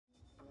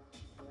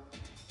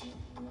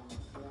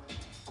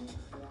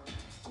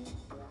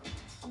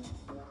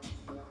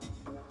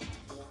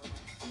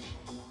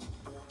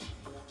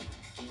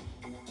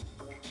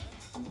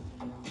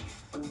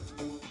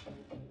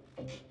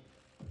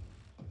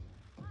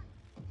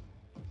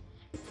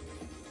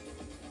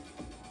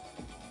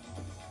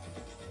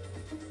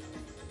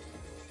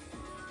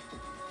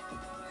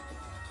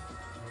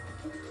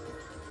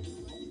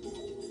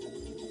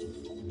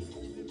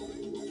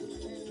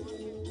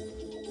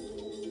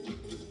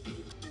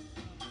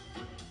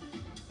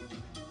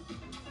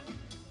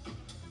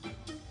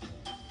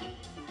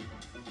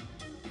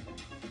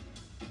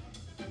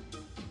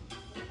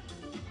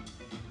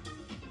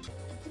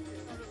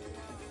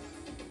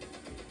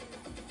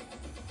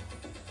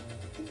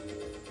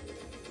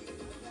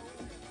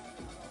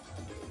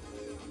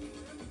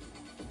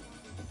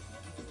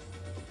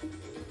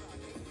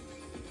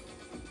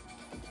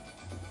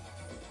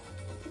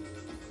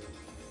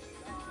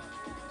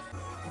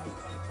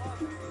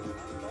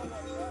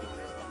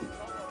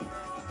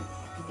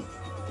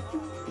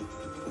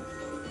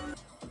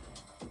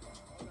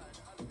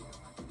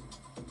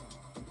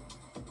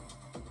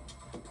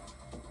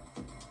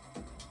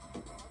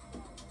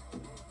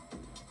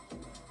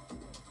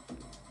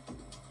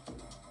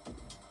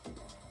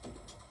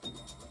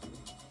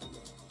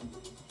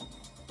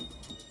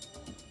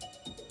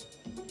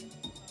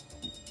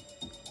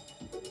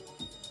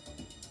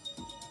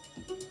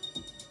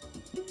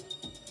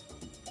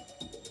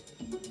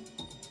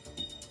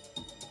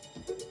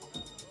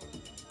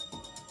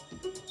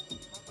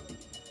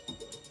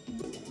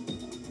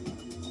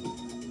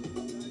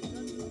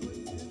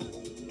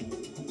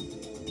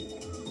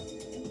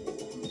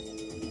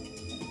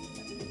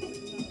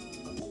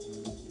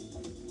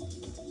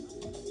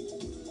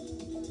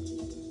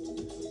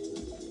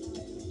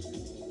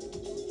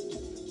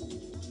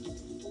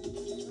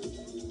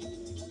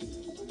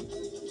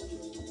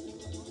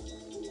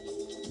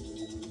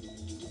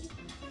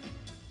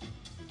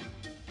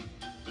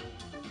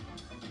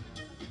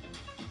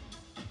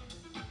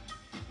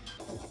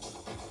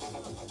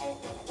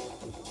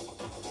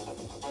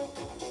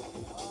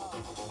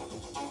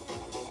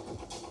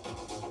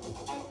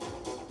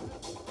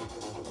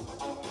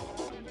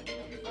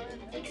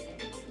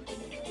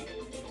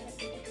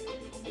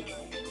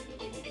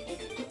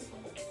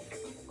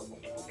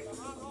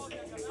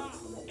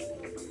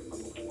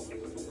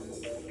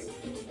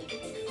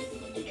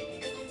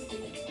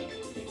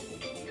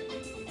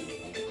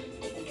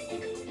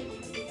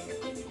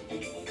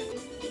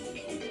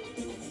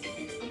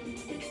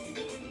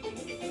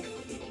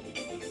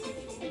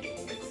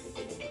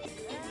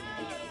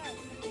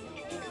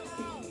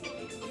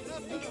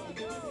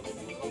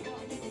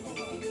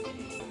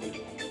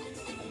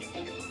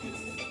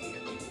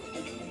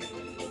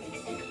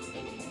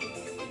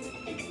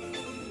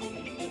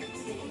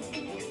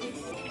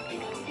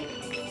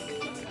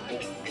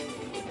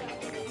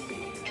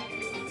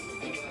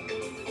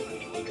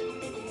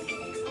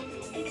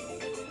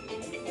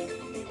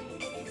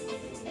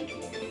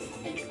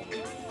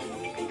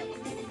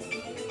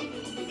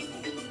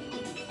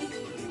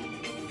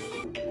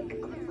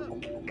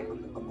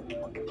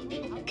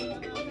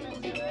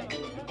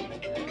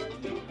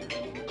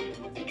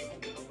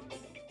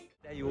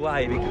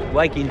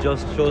Why King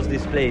just chose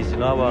this place? You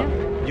know,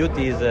 our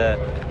duty is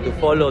to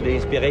follow the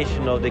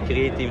inspiration of the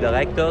creative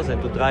directors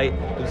and to try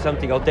to do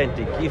something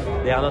authentic. If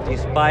they are not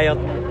inspired,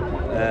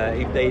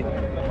 if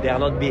they are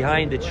not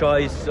behind the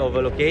choice of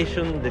a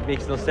location, that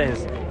makes no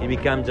sense. It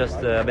becomes just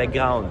a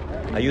background,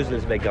 a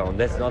useless background.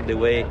 That's not the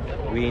way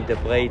we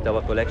interpret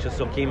our collection.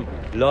 So Kim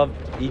loved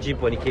Egypt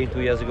when he came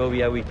 2 years ago.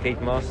 We are with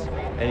Kate Moss,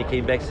 and he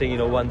came back saying, you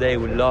know, one day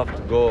we'd love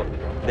to go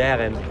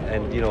there and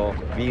you know,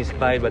 be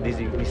inspired by this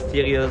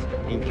mysterious,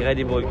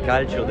 incredible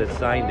culture that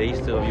signed the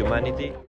history of humanity.